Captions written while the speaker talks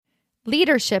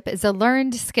Leadership is a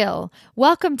learned skill.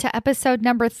 Welcome to episode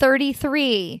number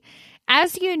 33.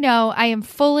 As you know, I am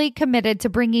fully committed to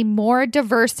bringing more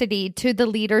diversity to the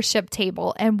leadership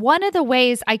table. And one of the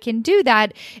ways I can do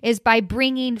that is by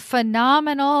bringing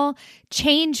phenomenal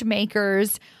change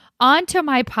makers onto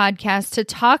my podcast to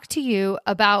talk to you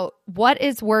about what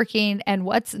is working and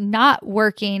what's not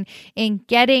working in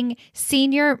getting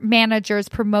senior managers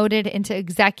promoted into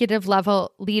executive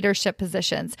level leadership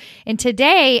positions. And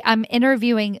today I'm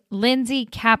interviewing Lindsay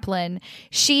Kaplan.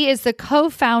 She is the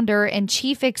co-founder and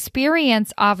chief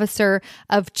experience officer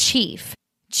of Chief.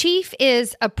 Chief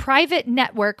is a private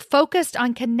network focused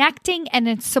on connecting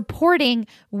and supporting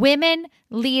women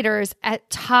leaders at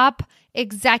top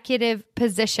executive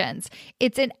positions.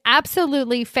 It's an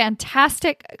absolutely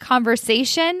fantastic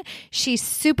conversation. She's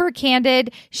super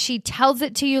candid. She tells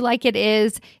it to you like it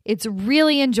is. It's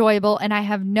really enjoyable, and I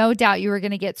have no doubt you are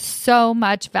going to get so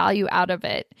much value out of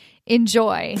it.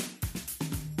 Enjoy.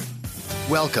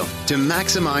 Welcome to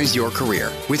Maximize Your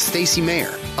Career with Stacey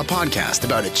Mayer, a podcast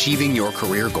about achieving your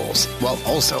career goals while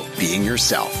also being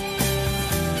yourself.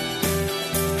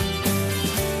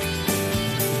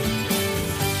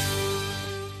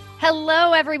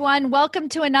 Hello, everyone. Welcome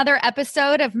to another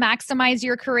episode of Maximize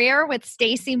Your Career with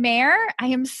Stacey Mayer. I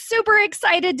am super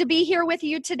excited to be here with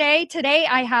you today. Today,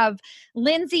 I have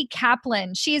Lindsay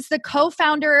Kaplan. She's the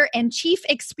co-founder and chief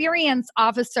experience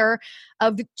officer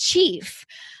of Chief.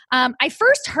 I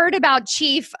first heard about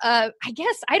Chief, I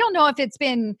don't know if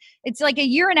it's like a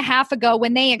year and a half ago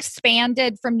when they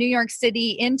expanded from New York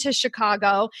City into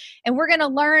Chicago. And we're going to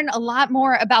learn a lot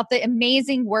more about the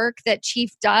amazing work that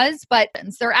Chief does. But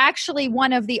they're actually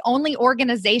one of the only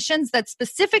organizations that's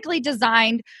specifically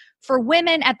designed for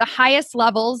women at the highest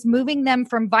levels, moving them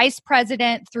from vice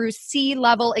president through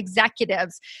C-level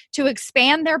executives to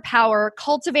expand their power,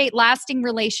 cultivate lasting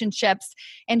relationships,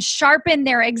 and sharpen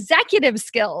their executive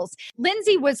skills.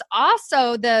 Lindsay was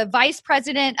also the vice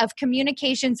president of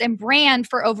communications and brand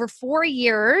for over 4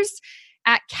 years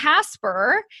at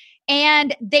Casper.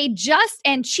 And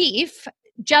Chief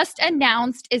just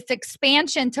announced its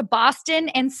expansion to Boston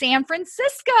and San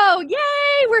Francisco.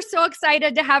 Yay! We're so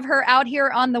excited to have her out here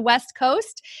on the West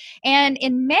Coast. And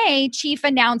in May, Chief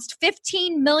announced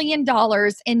 $15 million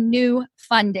in new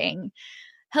funding.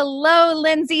 Hello,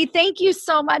 Lindsay. Thank you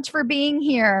so much for being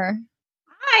here.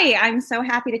 Hi, I'm so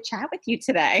happy to chat with you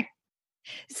today.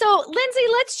 So, Lindsay,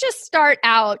 let's just start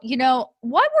out.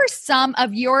 What were some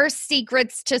of your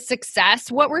secrets to success?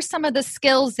 What were some of the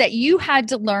skills that you had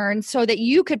to learn so that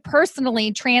you could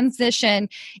personally transition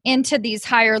into these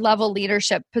higher level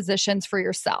leadership positions for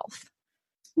yourself?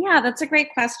 Yeah, that's a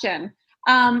great question.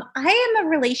 I am a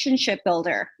relationship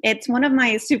builder. It's one of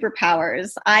my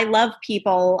superpowers. I love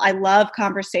people. I love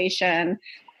conversation.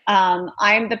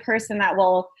 I'm the person that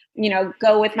will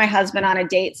go with my husband on a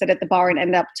date, sit at the bar and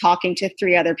end up talking to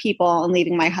 3 other people and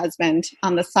leaving my husband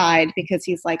on the side because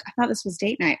he's like, I thought this was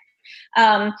date night.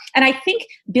 And I think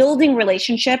building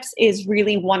relationships is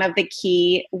really one of the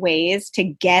key ways to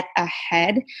get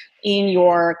ahead in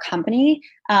your company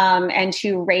and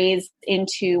to raise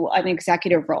into an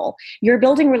executive role. You're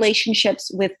building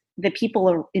relationships with the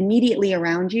people immediately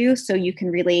around you so you can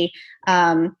really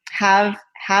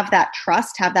have that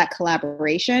trust, have that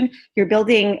collaboration. You're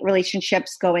building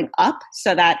relationships going up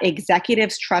so that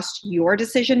executives trust your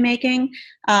decision making.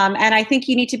 And I think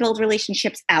you need to build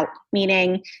relationships out,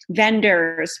 meaning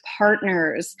vendors,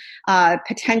 partners,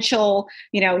 potential,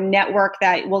 network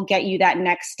that will get you that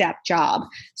next step job.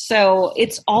 So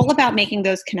it's all about making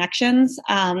those connections.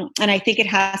 And I think it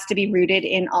has to be rooted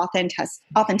in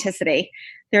authenticity.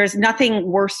 There's nothing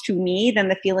worse to me than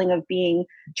the feeling of being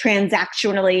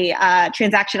transactionally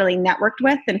networked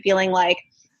with and feeling like,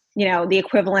 the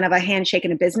equivalent of a handshake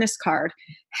and a business card.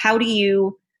 How do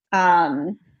you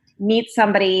meet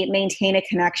somebody, maintain a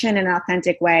connection in an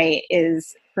authentic way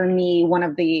is, for me, one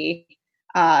of the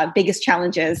biggest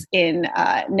challenges in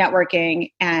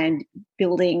networking and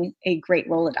building a great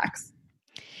Rolodex.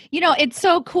 It's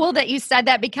so cool that you said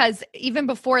that because even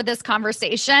before this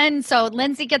conversation, so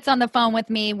Lindsay gets on the phone with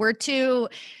me. We're 2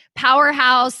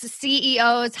 powerhouse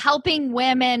CEOs helping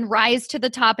women rise to the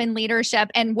top in leadership.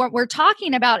 And what we're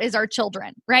talking about is our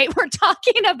children, right? We're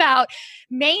talking about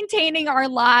maintaining our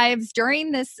lives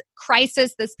during this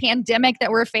crisis, this pandemic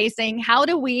that we're facing. How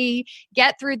do we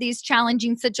get through these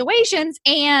challenging situations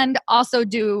and also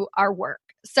do our work?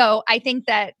 So I think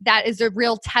that is a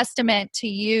real testament to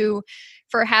you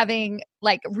for having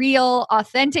like real,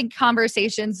 authentic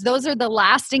conversations. Those are the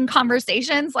lasting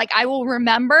conversations. Like I will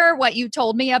remember what you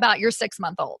told me about your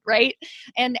 6-month-old, right?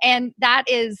 And that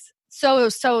is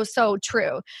So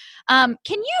true.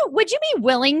 Would you be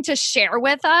willing to share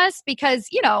with us? Because,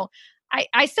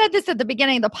 I said this at the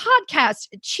beginning of the podcast,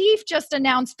 Chief just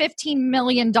announced $15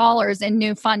 million in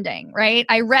new funding, right?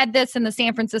 I read this in the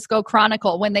San Francisco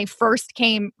Chronicle when they first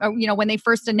when they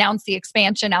first announced the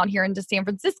expansion out here into San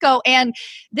Francisco. And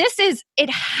it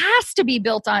has to be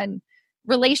built on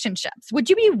relationships. Would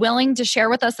you be willing to share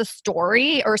with us a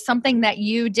story or something that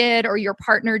you did or your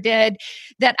partner did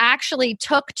that actually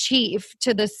took Chief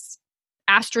to this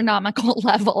astronomical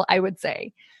level, I would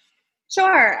say?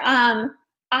 Sure.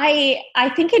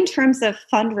 I think in terms of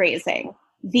fundraising,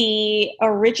 the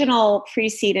original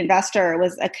pre-seed investor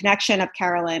was a connection of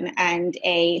Carolyn and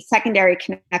a secondary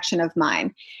connection of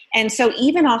mine. And so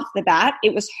even off the bat,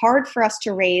 it was hard for us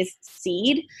to raise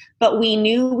seed, but we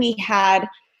knew we had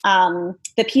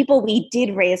the people we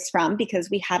did raise from, because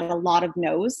we had a lot of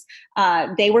no's,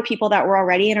 they were people that were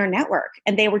already in our network,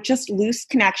 and they were just loose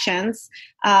connections.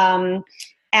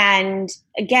 And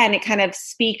again, it kind of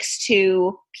speaks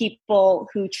to people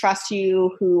who trust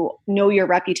you, who know your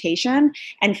reputation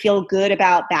and feel good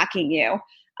about backing you.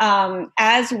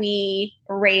 As we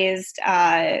raised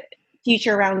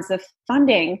future rounds of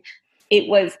funding, it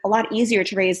was a lot easier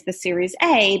to raise the Series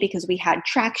A because we had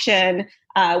traction,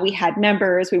 we had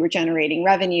members, we were generating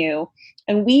revenue,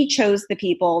 and we chose the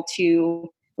people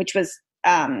which was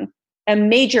a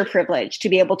major privilege to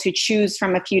be able to choose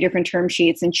from a few different term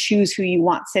sheets and choose who you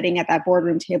want sitting at that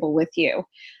boardroom table with you.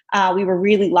 We were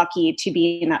really lucky to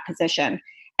be in that position.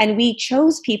 And we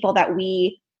chose people that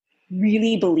we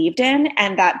really believed in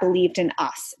and that believed in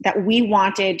us, that we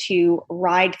wanted to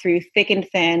ride through thick and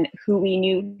thin, who we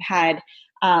knew had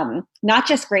not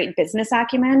just great business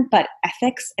acumen, but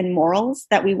ethics and morals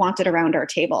that we wanted around our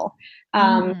table.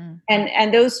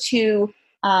 And those two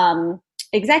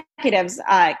executives,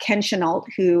 Ken Chenault,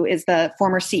 who is the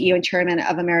former CEO and chairman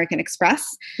of American Express,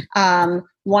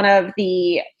 one of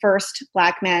the first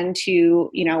Black men to,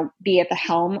 be at the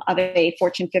helm of a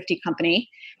Fortune 50 company,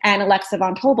 and Alexa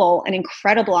Von Tobel, an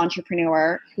incredible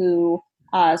entrepreneur who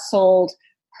sold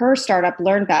her startup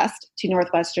LearnVest to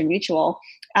Northwestern Mutual.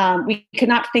 We could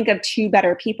not think of two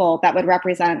better people that would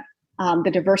represent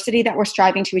the diversity that we're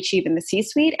striving to achieve in the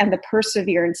C-suite and the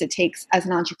perseverance it takes as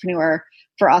an entrepreneur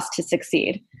for us to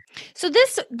succeed. So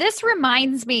this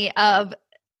reminds me of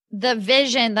the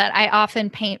vision that I often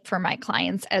paint for my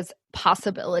clients as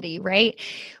possibility, right?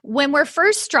 When we're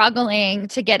first struggling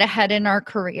to get ahead in our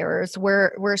careers,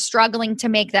 we're struggling to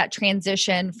make that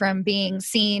transition from being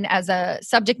seen as a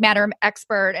subject matter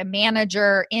expert, a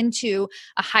manager, into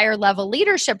a higher level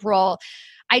leadership role.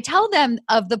 I tell them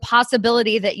of the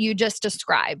possibility that you just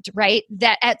described, right?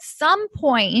 That at some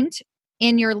point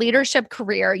in your leadership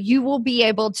career, you will be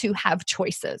able to have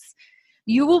choices.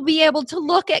 You will be able to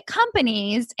look at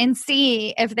companies and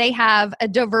see if they have a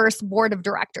diverse board of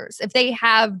directors, if they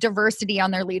have diversity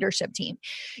on their leadership team.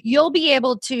 You'll be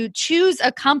able to choose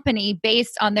a company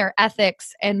based on their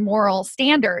ethics and moral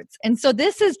standards. And so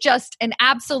this is just an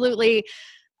absolutely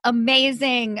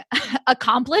amazing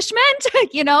accomplishment,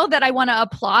 that I want to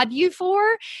applaud you for.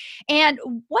 And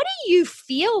what do you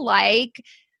feel like,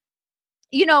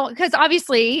 because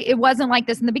obviously it wasn't like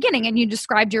this in the beginning, and you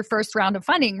described your first round of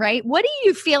funding, right? What do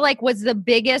you feel like was the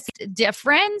biggest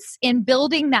difference in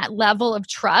building that level of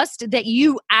trust that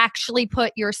you actually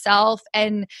put yourself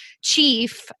and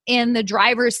Chief in the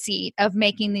driver's seat of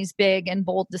making these big and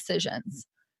bold decisions?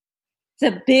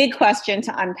 It's a big question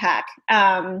to unpack.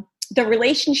 The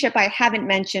relationship I haven't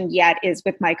mentioned yet is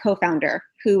with my co-founder,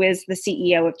 who is the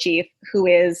CEO of Chief, who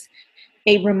is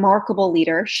a remarkable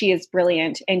leader. She is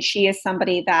brilliant, and she is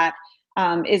somebody that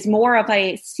is more of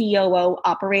a COO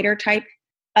operator type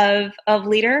of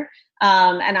leader,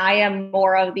 and I am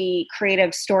more of the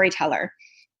creative storyteller.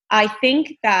 I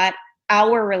think that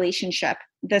our relationship,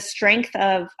 the strength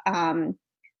of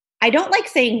I don't like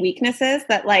saying weaknesses,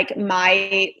 that like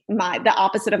the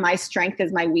opposite of my strength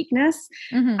is my weakness.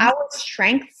 Mm-hmm. Our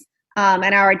strengths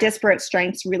and our disparate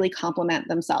strengths really complement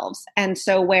themselves. And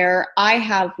so where I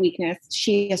have weakness,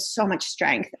 she has so much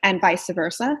strength, and vice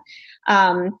versa.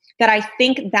 That I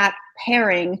think that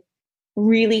pairing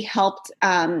really helped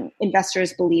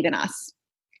investors believe in us,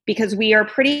 because we are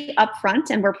pretty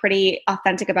upfront and we're pretty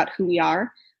authentic about who we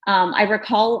are. I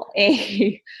recall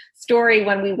a story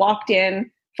when we walked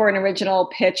in for an original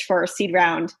pitch for a seed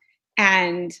round,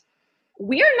 and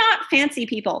we are not fancy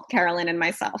people, Carolyn and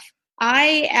myself.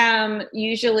 I am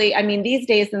usually, these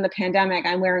days in the pandemic,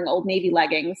 I'm wearing Old Navy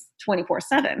leggings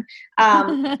 24/7.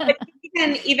 But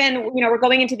even, we're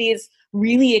going into these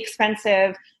really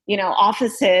expensive,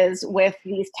 offices with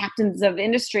these captains of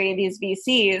industry, these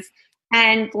VCs.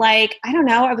 And like, I don't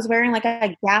know, I was wearing like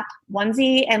a Gap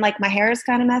onesie and like my hair is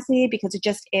kind of messy because it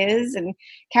just is. And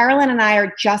Carolyn and I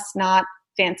are just not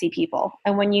fancy people.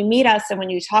 And when you meet us and when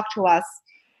you talk to us,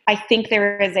 I think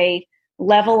there is a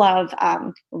level of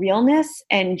realness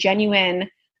and genuine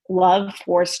love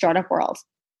for startup world.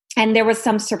 And there was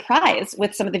some surprise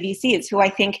with some of the VCs who I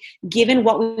think, given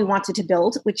what we wanted to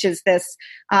build, which is this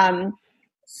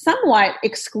somewhat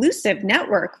exclusive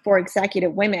network for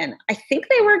executive women, I think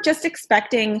they were just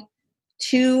expecting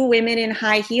two women in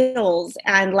high heels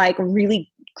and like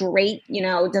really great,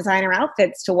 designer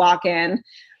outfits to walk in.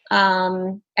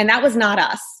 And that was not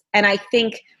us. And I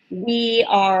think we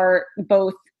are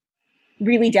both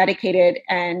really dedicated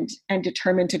and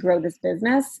determined to grow this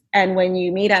business. And when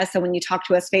you meet us and when you talk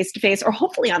to us face to face, or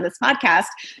hopefully on this podcast,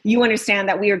 you understand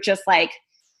that we are just like,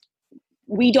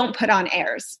 we don't put on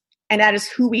airs. And that is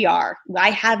who we are.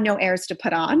 I have no airs to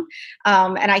put on.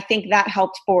 And I think that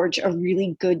helped forge a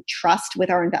really good trust with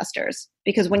our investors.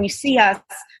 Because when you see us,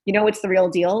 you know it's the real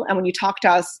deal. And when you talk to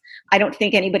us, I don't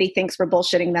think anybody thinks we're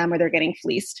bullshitting them or they're getting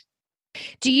fleeced.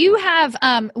 Do you have,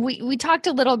 we talked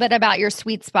a little bit about your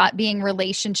sweet spot being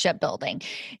relationship building.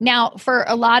 Now, for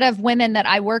a lot of women that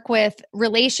I work with,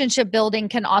 relationship building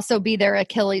can also be their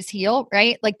Achilles heel,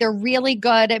 right? Like they're really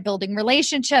good at building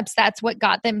relationships. That's what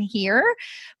got them here.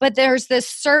 But there's this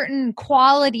certain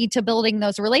quality to building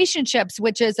those relationships,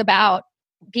 which is about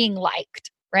being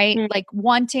liked, right? Mm-hmm. Like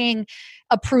wanting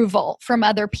approval from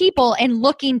other people and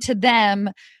looking to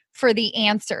them for the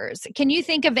answers. Can you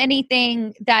think of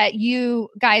anything that you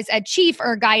guys at Chief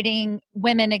are guiding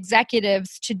women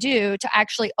executives to do to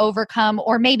actually overcome,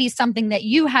 or maybe something that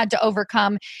you had to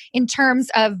overcome in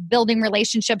terms of building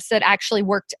relationships that actually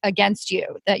worked against you,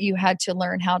 that you had to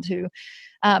learn how to,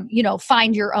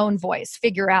 find your own voice,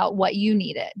 figure out what you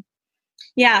needed?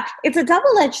 Yeah, it's a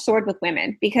double-edged sword with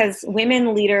women because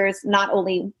women leaders, not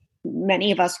only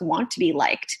many of us want to be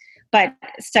liked, but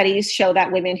studies show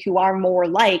that women who are more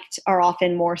liked are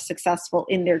often more successful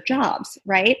in their jobs,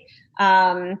 right?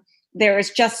 There's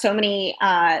just so many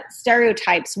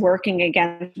stereotypes working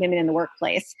against women in the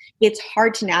workplace. It's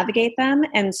hard to navigate them.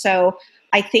 And so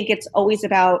I think it's always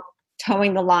about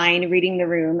towing the line, reading the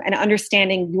room, and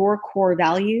understanding your core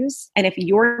values. And if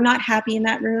you're not happy in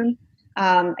that room,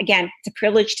 again, it's a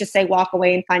privilege to say walk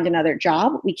away and find another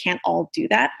job. We can't all do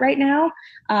that right now.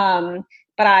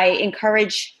 But I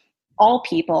encourage all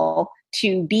people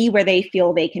to be where they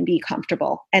feel they can be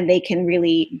comfortable and they can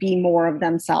really be more of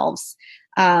themselves.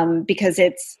 Because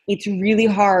it's really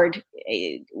hard.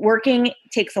 Working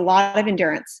takes a lot of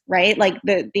endurance, right? Like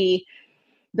the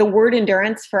word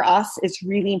endurance for us is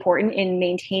really important in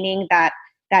maintaining that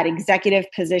executive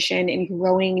position and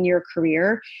growing in your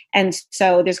career. And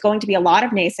so there's going to be a lot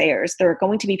of naysayers. There are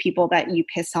going to be people that you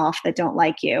piss off that don't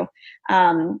like you.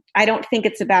 I don't think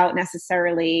it's about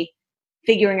necessarily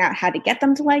figuring out how to get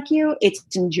them to like you. It's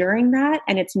enduring that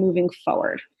and it's moving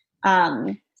forward.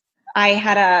 I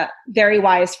had a very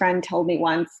wise friend tell me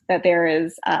once that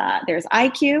there's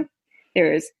IQ,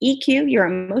 there's EQ, your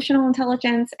emotional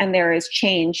intelligence, and there is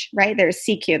change, right? There's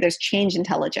CQ, there's change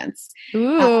intelligence.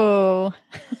 Ooh.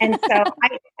 And so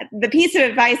the piece of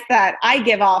advice that I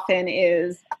give often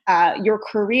is your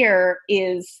career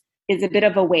is a bit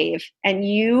of a wave, and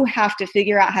you have to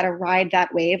figure out how to ride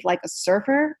that wave like a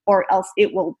surfer, or else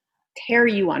it will tear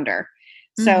you under.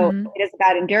 So it is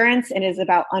about endurance, and it is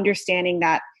about understanding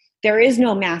that there is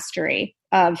no mastery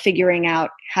of figuring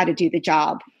out how to do the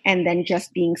job and then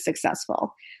just being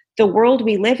successful. The world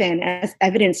we live in, as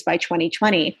evidenced by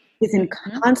 2020, is in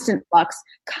constant flux,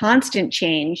 constant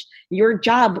change. Your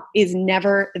job is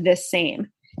never the same.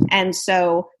 And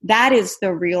so that is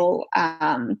the real,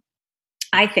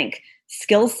 I think,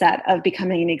 skill set of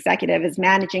becoming an executive, is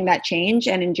managing that change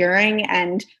and enduring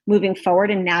and moving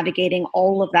forward and navigating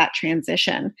all of that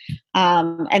transition.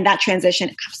 And that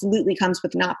transition absolutely comes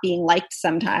with not being liked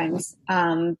sometimes.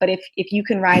 But if you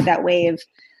can ride that wave,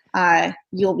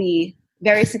 you'll be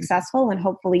very successful, and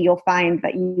hopefully you'll find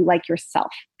that you like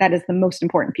yourself. That is the most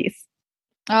important piece.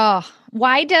 Oh,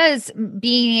 why does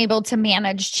being able to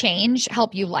manage change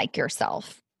help you like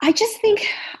yourself? I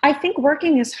think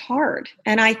working is hard.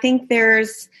 And I think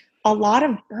there's a lot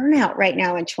of burnout right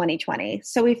now in 2020.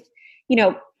 So if,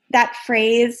 that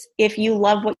phrase, if you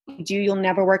love what you do, you'll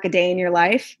never work a day in your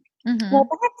life. Well,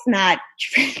 that's not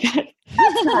true.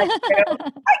 That's not true.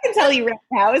 I can tell you right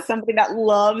now, as somebody that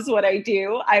loves what I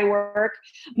do, I work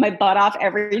my butt off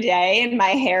every day and my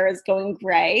hair is going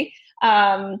gray.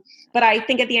 But I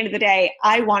think at the end of the day,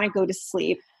 I want to go to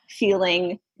sleep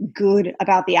feeling good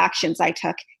about the actions I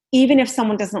took, even if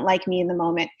someone doesn't like me in the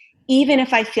moment, even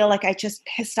if I feel like I just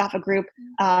pissed off a group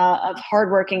of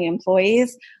hardworking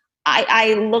employees,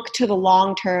 I look to the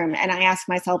long term and I ask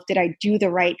myself, did I do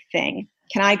the right thing?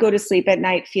 Can I go to sleep at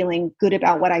night feeling good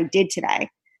about what I did today?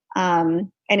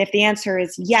 And if the answer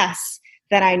is yes,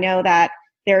 then I know that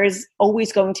there is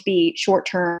always going to be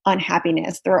short-term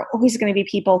unhappiness. There are always going to be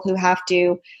people who have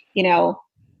to,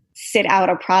 sit out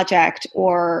a project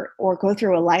or go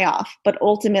through a layoff. But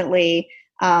ultimately,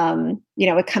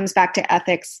 it comes back to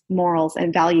ethics, morals,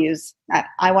 and values that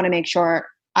I want to make sure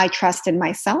I trust in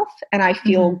myself and I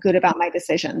feel good about my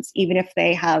decisions, even if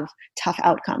they have tough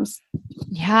outcomes.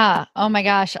 Yeah. Oh my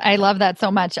gosh. I love that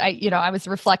so much. I was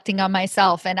reflecting on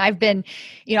myself, and I've been,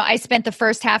 I spent the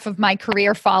first half of my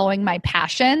career following my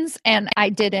passions, and I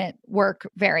didn't work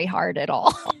very hard at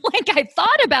all. Like, I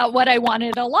thought about what I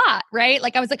wanted a lot, right?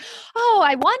 Like, I was like, oh,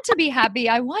 I want to be happy.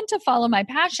 I want to follow my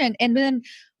passion. And then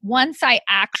once I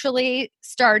actually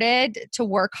started to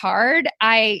work hard,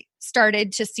 I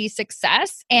started to see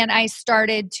success, and I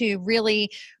started to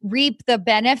really reap the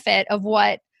benefit of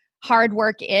what hard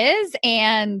work is.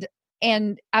 And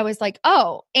I was like,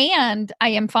 oh, and I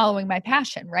am following my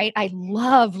passion, right? I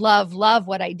love, love, love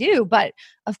what I do, but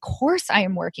of course I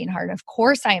am working hard. Of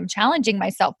course I am challenging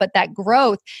myself, but that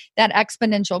growth, that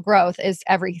exponential growth is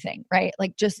everything, right?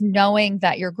 Like, just knowing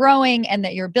that you're growing and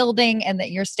that you're building and that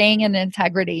you're staying in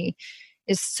integrity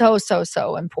is so, so,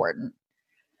 so important.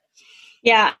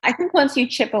 Yeah, I think once you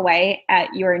chip away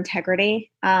at your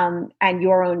integrity and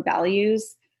your own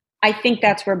values, I think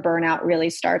that's where burnout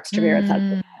really starts to rear its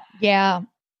ugly. Yeah.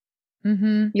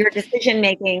 Mm-hmm. Your decision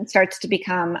making starts to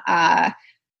become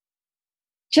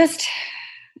just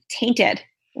tainted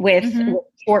with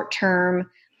short term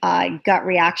gut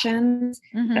reactions,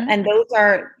 and those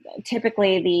are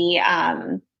typically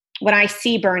the when I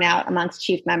see burnout amongst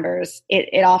chief members,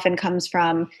 it often comes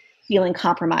from feeling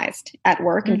compromised at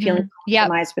work and feeling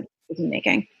compromised with decision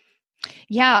making.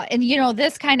 Yeah. And,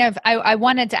 this kind of, I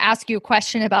wanted to ask you a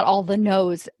question about all the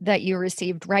no's that you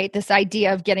received, right? This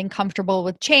idea of getting comfortable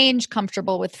with change,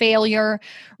 comfortable with failure,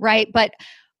 right? But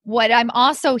what I'm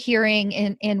also hearing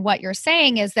in what you're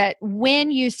saying is that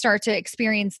when you start to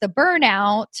experience the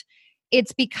burnout,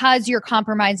 it's because you're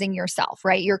compromising yourself,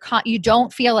 right? You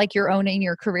don't feel like you're owning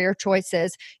your career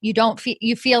choices.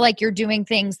 You feel like you're doing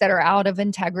things that are out of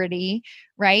integrity,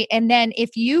 right? And then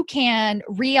if you can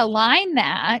realign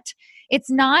that, it's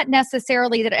not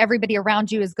necessarily that everybody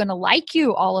around you is going to like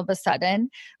you all of a sudden,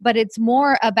 but it's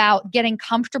more about getting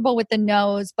comfortable with the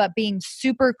no's, but being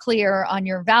super clear on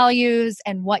your values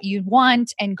and what you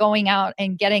want, and going out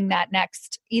and getting that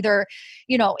next, either,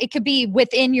 it could be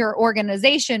within your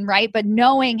organization, right? But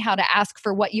knowing how to ask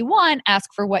for what you want,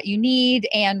 ask for what you need,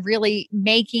 and really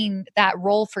making that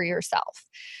role for yourself.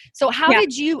 So how are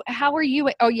you?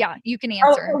 Oh yeah, you can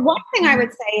answer. One thing I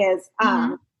would say is,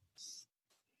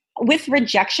 with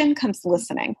rejection comes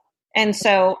listening. And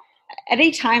so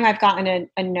any time I've gotten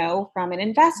a no from an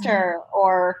investor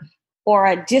or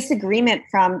a disagreement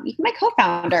from my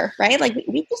co-founder, right? Like,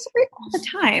 we disagree all the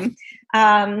time.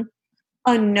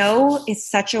 A no is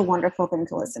such a wonderful thing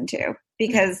to listen to,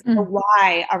 because the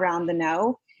why around the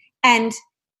no. And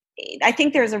I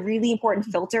think there's a really important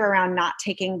filter around not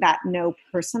taking that no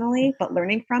personally, but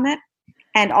learning from it.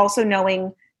 And also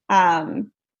knowing,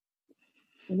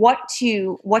 what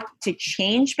to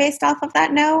change based off of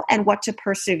that no, and what to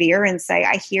persevere and say,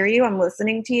 I hear you, I'm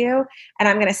listening to you, and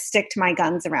I'm going to stick to my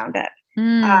guns around it.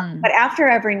 But after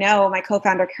every no, my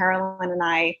co-founder Carolyn and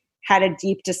I had a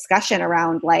deep discussion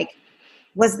around, like,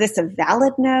 was this a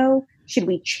valid no? Should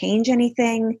we change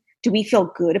anything? Do we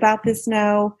feel good about this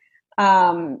no?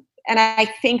 And I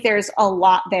think there's a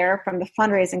lot there from the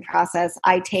fundraising process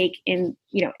I take in,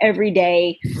 every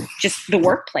day, just the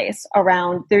workplace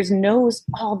around. There's no's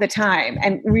all the time,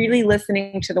 and really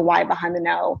listening to the why behind the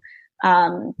no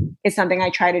is something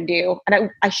I try to do, and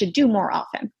I should do more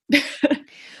often.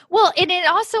 Well, and it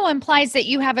also implies that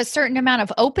you have a certain amount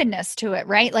of openness to it,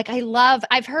 right? Like,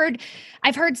 I've heard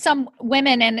some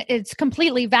women, and it's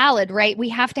completely valid, right? We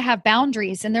have to have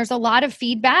boundaries, and there's a lot of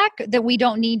feedback that we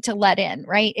don't need to let in,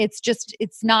 right?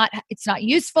 It's not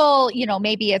useful.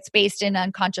 Maybe it's based in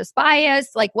unconscious bias,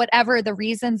 like whatever the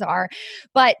reasons are,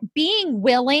 but being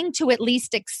willing to at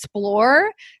least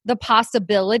explore the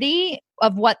possibility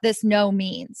of what this no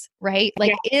means, right?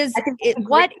 Like,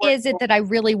 what is it that I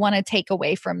really want to take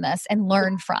away from this and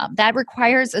learn from? That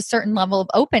requires a certain level of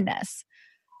openness.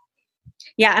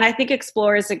 Yeah. And I think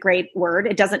explore is a great word.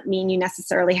 It doesn't mean you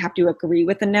necessarily have to agree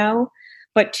with the no,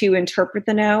 but to interpret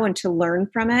the no and to learn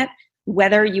from it,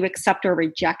 whether you accept or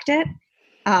reject it.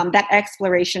 That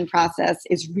exploration process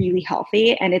is really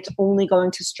healthy, and it's only going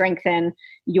to strengthen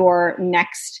your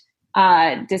next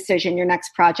decision, your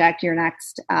next project, your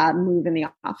next move in the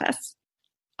office.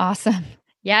 Awesome.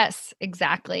 Yes,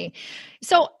 exactly.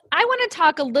 So I want to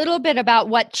talk a little bit about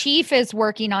what Chief is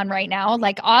working on right now.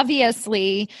 Like,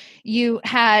 obviously, you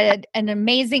had an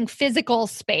amazing physical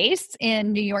space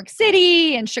in New York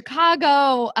City and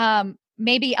Chicago,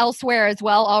 maybe elsewhere as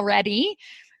well already,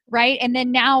 right? And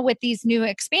then now with these new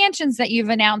expansions that you've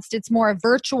announced, it's more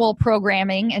virtual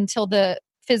programming until the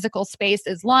physical space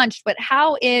is launched. But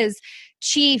how is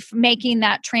Chief making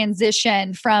that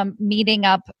transition from meeting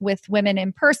up with women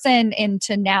in person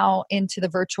into the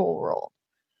virtual world?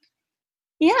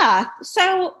 Yeah.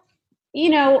 So,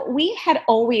 we had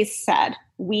always said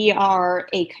we are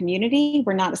a community,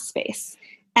 we're not a space.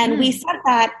 And we said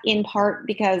that in part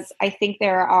because I think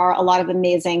there are a lot of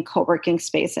amazing co-working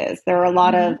spaces. There are a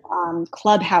lot of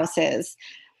clubhouses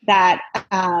that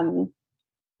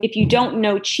if you don't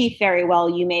know Chief very well,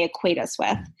 you may equate us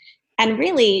with. And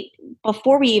really,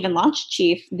 before we even launched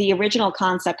Chief, the original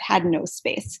concept had no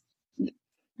space.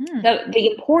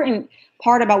 The important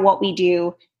part about what we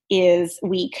do is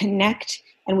we connect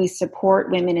and we support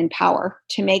women in power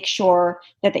to make sure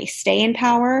that they stay in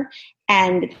power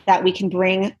and that we can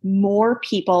bring more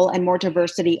people and more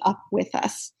diversity up with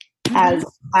us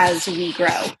as we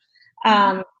grow.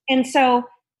 And so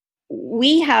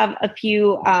we have a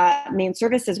few main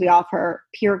services we offer: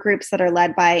 peer groups that are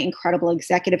led by incredible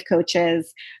executive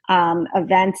coaches,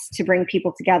 events to bring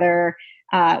people together,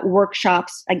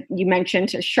 workshops, like you mentioned,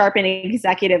 to sharpen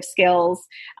executive skills,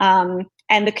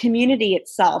 and the community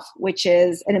itself, which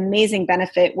is an amazing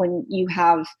benefit when you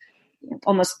have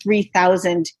almost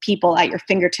 3,000 people at your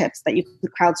fingertips that you can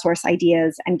crowdsource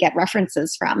ideas and get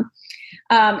references from.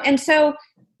 And so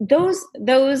those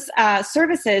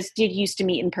services did used to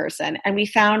meet in person. And we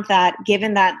found that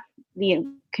given that the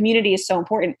community is so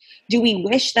important, do we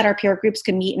wish that our peer groups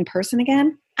could meet in person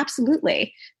again?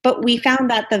 Absolutely. But we found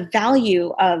that the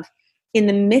value of, in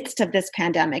the midst of this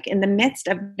pandemic, in the midst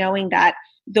of knowing that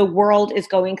the world is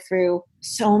going through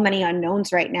so many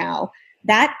unknowns right now,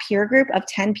 that peer group of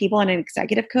 10 people and an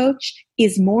executive coach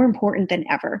is more important than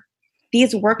ever.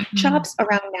 These workshops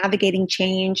around navigating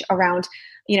change, around,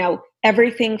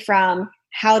 everything from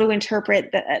how to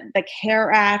interpret the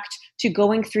CARE Act to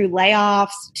going through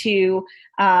layoffs to,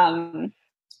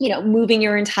 moving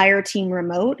your entire team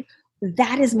remote,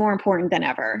 that is more important than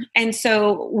ever. And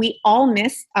so we all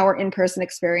miss our in-person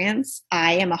experience.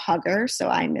 I am a hugger, so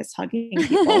I miss hugging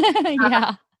people.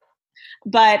 Yeah.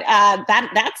 But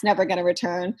that's never going to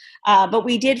return. But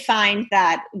we did find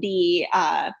that the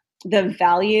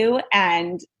value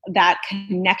and that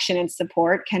connection and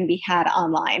support can be had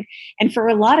online. And for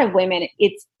a lot of women,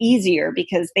 it's easier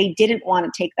because they didn't want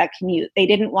to take that commute. They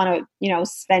didn't want to,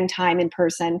 spend time in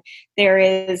person. There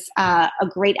is a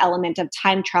great element of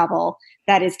time travel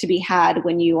that is to be had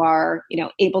when you are,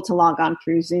 able to log on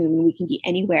through Zoom. We can be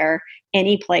anywhere,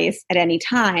 any place, at any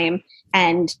time,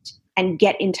 and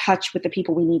get in touch with the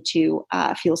people we need to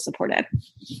feel supported.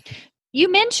 You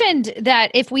mentioned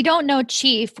that if we don't know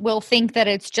Chief, we'll think that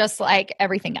it's just like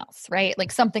everything else, right?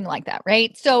 Like something like that,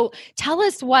 right? So tell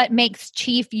us what makes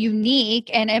Chief unique.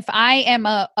 And if I am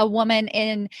a woman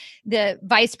in the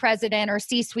vice president or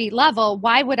C-suite level,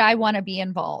 why would I want to be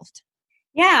involved?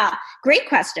 Yeah, great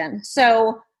question.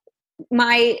 So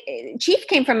my Chief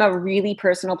came from a really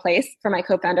personal place for my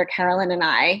co-founder, Carolyn, and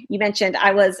I. You mentioned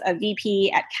I was a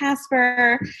VP at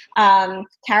Casper.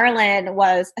 Carolyn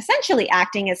was essentially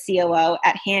acting as COO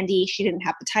at Handy. She didn't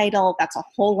have the title. That's a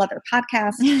whole other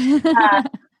podcast.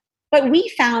 But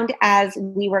we found as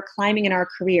we were climbing in our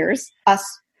careers, us,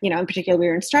 in particular, we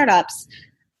were in startups,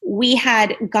 we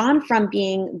had gone from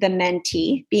being the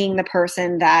mentee, being the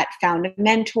person that found a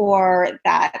mentor,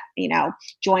 that,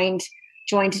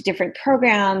 joined different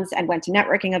programs and went to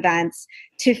networking events,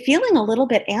 to feeling a little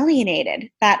bit alienated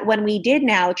that when we did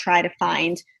now try to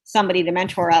find somebody to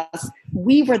mentor us,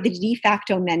 we were the de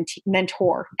facto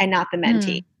mentor and not the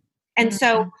mentee. And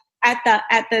so at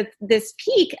this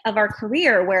peak of our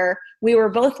career where we were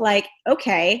both like,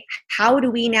 okay, how do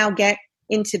we now get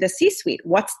into the C-suite?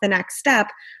 What's the next step?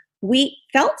 We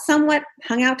felt somewhat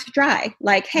hung out to dry.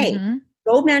 Like, hey,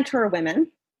 go mentor women.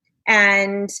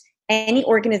 And any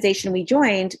organization we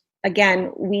joined,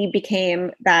 again, we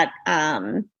became that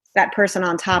person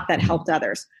on top that helped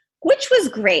others, which was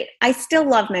great. I still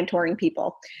love mentoring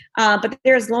people, but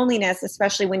there's loneliness,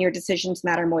 especially when your decisions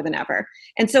matter more than ever.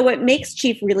 And so what makes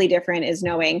Chief really different is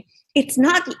knowing it's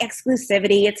not the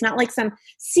exclusivity. It's not like some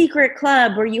secret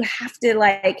club where you have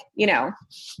to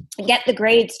get the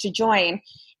grades to join.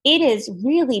 It is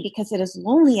really because it is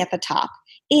lonely at the top.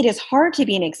 it is hard to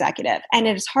be an executive. And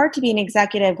it is hard to be an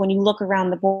executive when you look around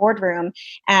the boardroom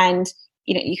and,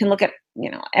 you can look at,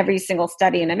 every single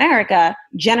study in America.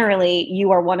 Generally,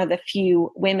 you are one of the few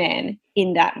women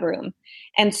in that room.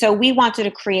 And so we wanted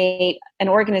to create an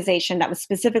organization that was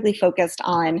specifically focused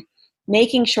on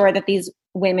making sure that these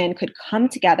women could come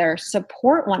together,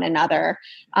 support one another,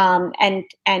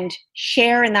 and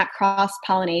share in that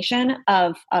cross-pollination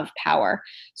of power.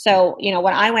 So,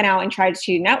 when I went out and tried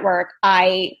to network,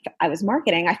 I was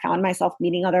marketing. I found myself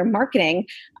meeting other marketing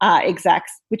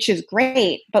execs, which is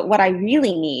great. But what I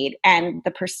really need, and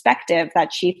the perspective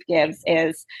that Chief gives,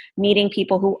 is meeting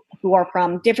people who are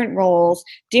from different roles,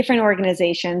 different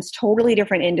organizations, totally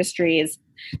different industries,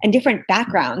 and different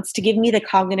backgrounds, to give me the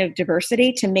cognitive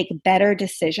diversity to make better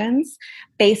decisions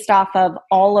based off of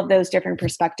all of those different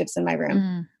perspectives in my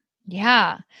room.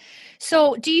 Yeah.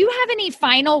 So do you have any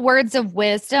final words of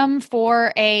wisdom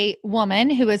for a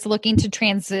woman who is looking to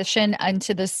transition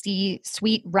into the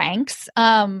C-suite ranks?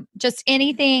 Just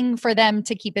anything for them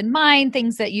to keep in mind,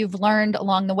 things that you've learned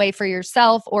along the way for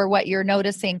yourself, or what you're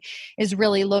noticing is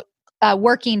really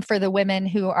working for the women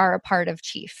who are a part of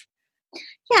Chief?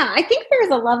 Yeah, I think there's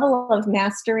a level of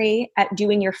mastery at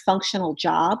doing your functional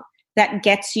job that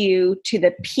gets you to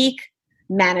the peak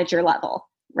manager level,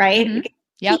 right? Mm-hmm.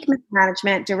 Yep. Peak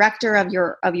management, director of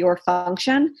your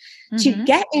function. To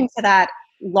get into that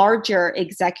larger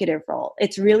executive role,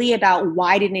 it's really about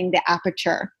widening the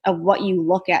aperture of what you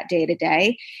look at day to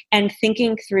day and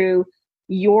thinking through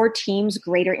your team's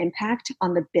greater impact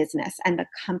on the business and the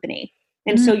company.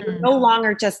 And so you're no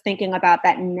longer just thinking about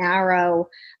that narrow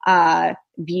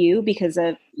view because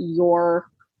of your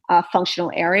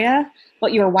functional area,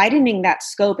 but you're widening that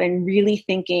scope and really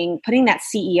putting that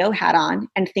CEO hat on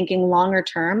and thinking longer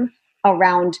term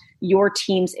around your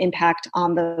team's impact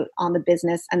on the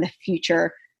business and the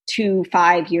future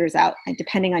 2-5 years out. And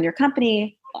depending on your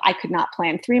company, I could not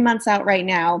plan 3 months out right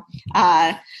now.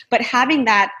 But having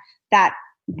that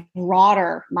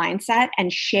broader mindset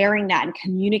and sharing that and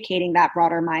communicating that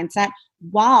broader mindset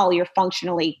while you're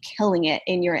functionally killing it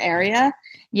in your area.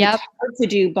 Yep. It's hard to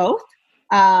do both.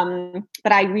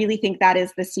 But I really think that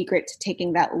is the secret to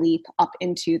taking that leap up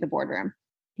into the boardroom.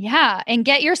 Yeah. And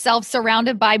get yourself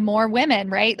surrounded by more women,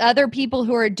 right? Other people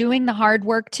who are doing the hard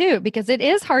work too, because it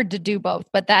is hard to do both,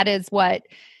 but that is what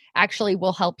actually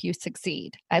will help you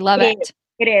succeed. I love it.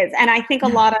 It is. And I think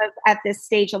at this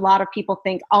stage, a lot of people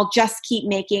think I'll just keep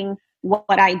making what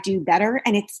I do better.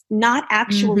 And it's not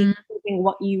actually doing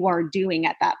what you are doing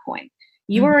at that point.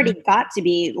 You already got to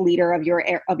be leader of your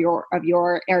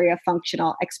area of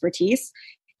functional expertise.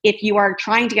 If you are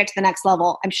trying to get to the next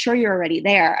level, I'm sure you're already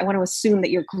there. I want to assume that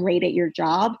you're great at your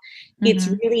job. It's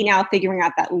really now figuring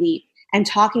out that leap and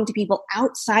talking to people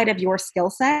outside of your skill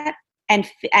set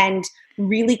and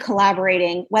really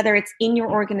collaborating, whether it's in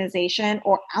your organization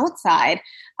or outside,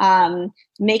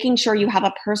 making sure you have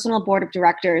a personal board of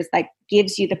directors that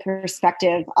gives you the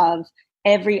perspective of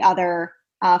every other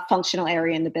functional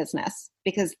area in the business,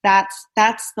 because that's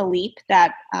the leap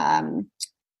that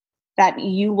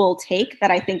you will take,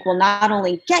 that I think will not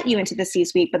only get you into the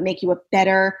C-suite, but make you a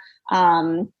better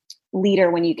leader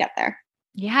when you get there.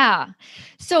 Yeah.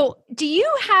 So do you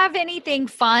have anything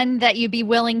fun that you'd be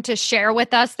willing to share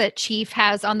with us that Chief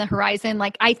has on the horizon?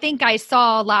 Like, I think I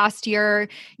saw last year,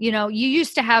 you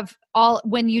used to have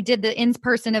when you did the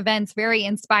in-person events, very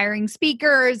inspiring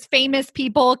speakers, famous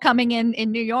people coming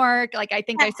in New York. Like, I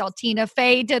think I saw Tina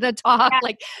Fey did a talk.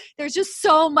 Like, there's just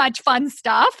so much fun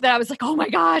stuff that I was like, oh my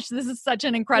gosh, this is such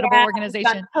an incredible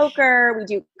organization. We've done poker, we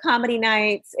do comedy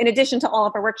nights. In addition to all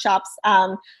of our workshops,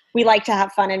 we like to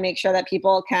have fun and make sure that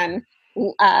people can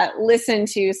listen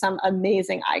to some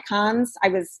amazing icons. I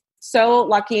was so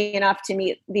lucky enough to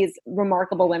meet these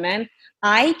remarkable women.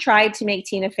 I tried to make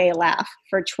Tina Fey laugh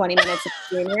for 20 minutes in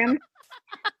the green room.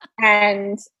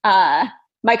 And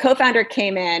my co-founder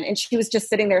came in and she was just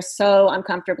sitting there so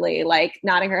uncomfortably, like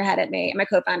nodding her head at me. And my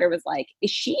co-founder was like,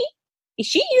 is she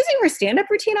using her stand-up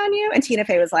routine on you? And Tina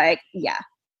Fey was like, yeah.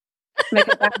 My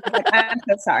co-founder was like, I'm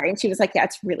so sorry. And she was like, yeah,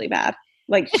 it's really bad.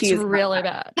 Like, she's really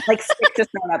bad. Like, stick to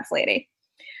startups, lady.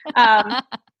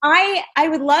 I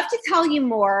would love to tell you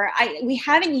more. We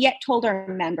haven't yet told our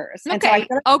members. Okay.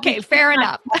 Okay. Fair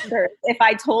enough. If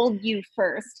I told you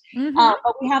first,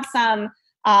 but we have some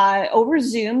over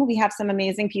Zoom. We have some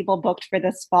amazing people booked for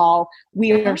this fall.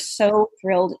 We are so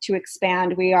thrilled to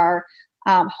expand. We are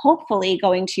hopefully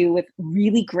going to, with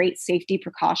really great safety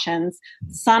precautions,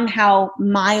 somehow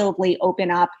mildly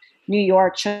open up New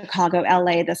York, Chicago,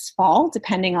 LA this fall,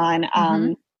 depending on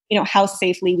how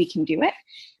safely we can do it.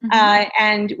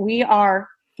 And we are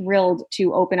thrilled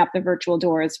to open up the virtual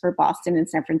doors for Boston and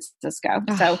San Francisco.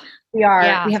 So we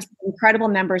have some incredible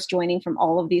members joining from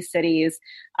all of these cities,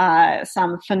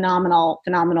 some phenomenal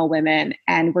women,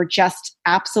 and we're just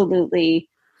absolutely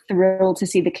thrilled to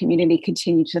see the community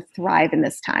continue to thrive in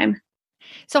this time.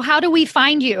 So how do we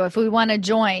find you if we want to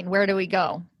join? Where do we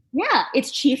go? Yeah,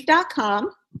 it's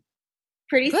chief.com.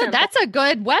 Pretty good. simple. That's a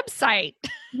good website.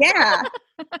 Yeah.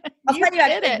 I'll tell you,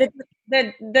 actually,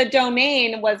 the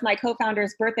domain was my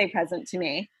co-founder's birthday present to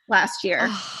me last year.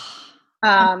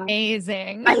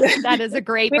 Amazing. That is a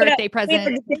great birthday present. We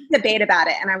had a big debate about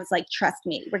it. And I was like, trust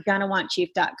me, we're going to want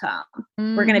chief.com.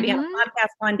 We're going to be on a podcast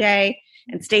one day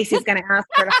and Stacey's going to ask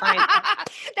her to find it.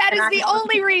 That is the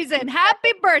only reason.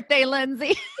 Happy birthday,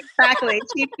 Lindsay. Exactly.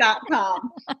 Chief.com.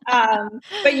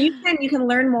 But you can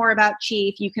learn more about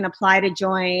Chief. You can apply to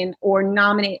join or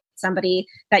nominate somebody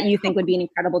that you think would be an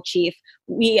incredible chief.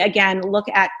 We, again, look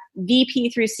at VP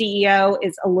through CEO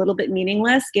is a little bit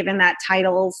meaningless given that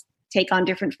titles take on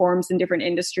different forms in different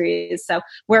industries. So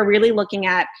we're really looking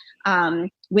at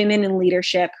women in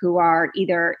leadership who are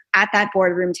either at that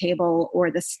boardroom table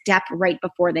or the step right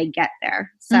before they get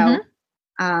there. So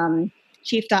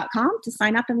chief.com to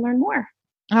sign up and learn more.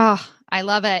 Oh, I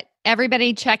love it.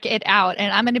 Everybody check it out.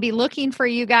 And I'm going to be looking for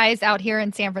you guys out here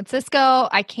in San Francisco.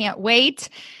 I can't wait.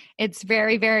 It's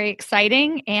very, very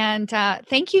exciting. And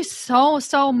thank you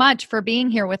so much for being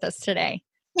here with us today.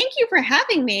 Thank you for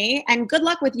having me, and good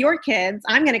luck with your kids.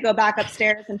 I'm going to go back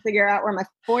upstairs and figure out where my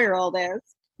 4-year-old is.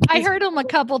 I heard him a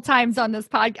couple times on this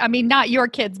podcast. I mean, not your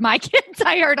kids, my kids.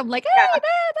 I heard him like,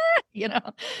 you know,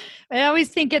 I always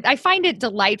think I find it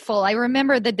delightful. I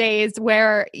remember the days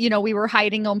where, you know, we were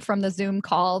hiding them from the Zoom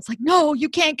calls. Like, no, you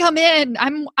can't come in.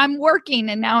 I'm working.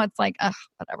 And now it's like,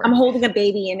 whatever. I'm holding a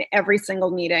baby in every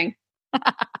single meeting.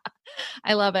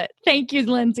 I love it. Thank you,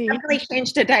 Lindsay. I really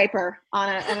changed a diaper on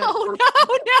a no.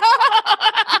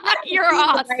 You're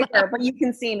awesome. Diaper, but you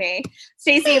can see me.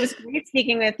 Stacey, it was great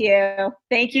speaking with you.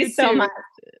 Thank you so much.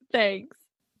 Thanks.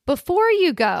 Before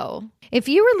you go, if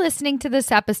you were listening to this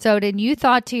episode and you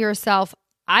thought to yourself,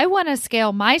 I want to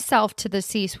scale myself to the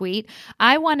C-suite.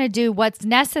 I want to do what's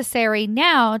necessary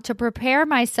now to prepare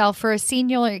myself for a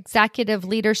senior executive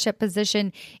leadership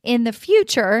position in the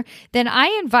future. Then I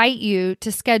invite you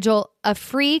to schedule a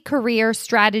free career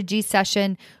strategy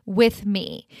session with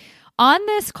me. On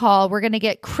this call, we're going to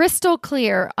get crystal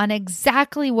clear on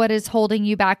exactly what is holding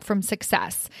you back from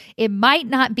success. It might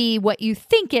not be what you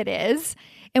think it is.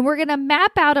 And we're going to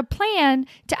map out a plan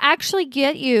to actually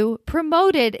get you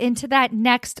promoted into that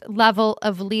next level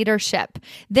of leadership.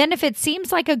 Then if it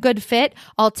seems like a good fit,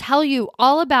 I'll tell you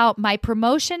all about my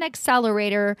Promotion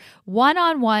Accelerator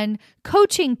one-on-one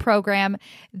coaching program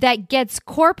that gets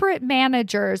corporate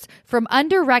managers from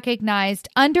under-recognized,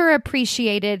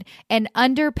 underappreciated, and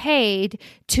underpaid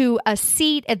to a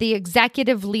seat at the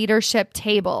executive leadership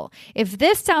table. If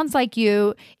this sounds like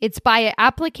you, it's by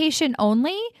application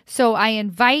only, so I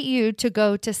invite you to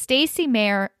go to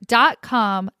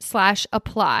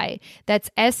stacymayer.com/apply. That's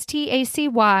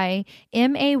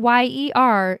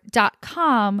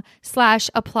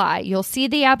STACYMAYER.com/apply. You'll see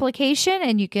the application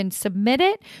and you can submit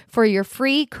it for your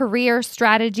free career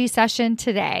strategy session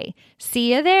today.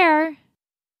 See you there.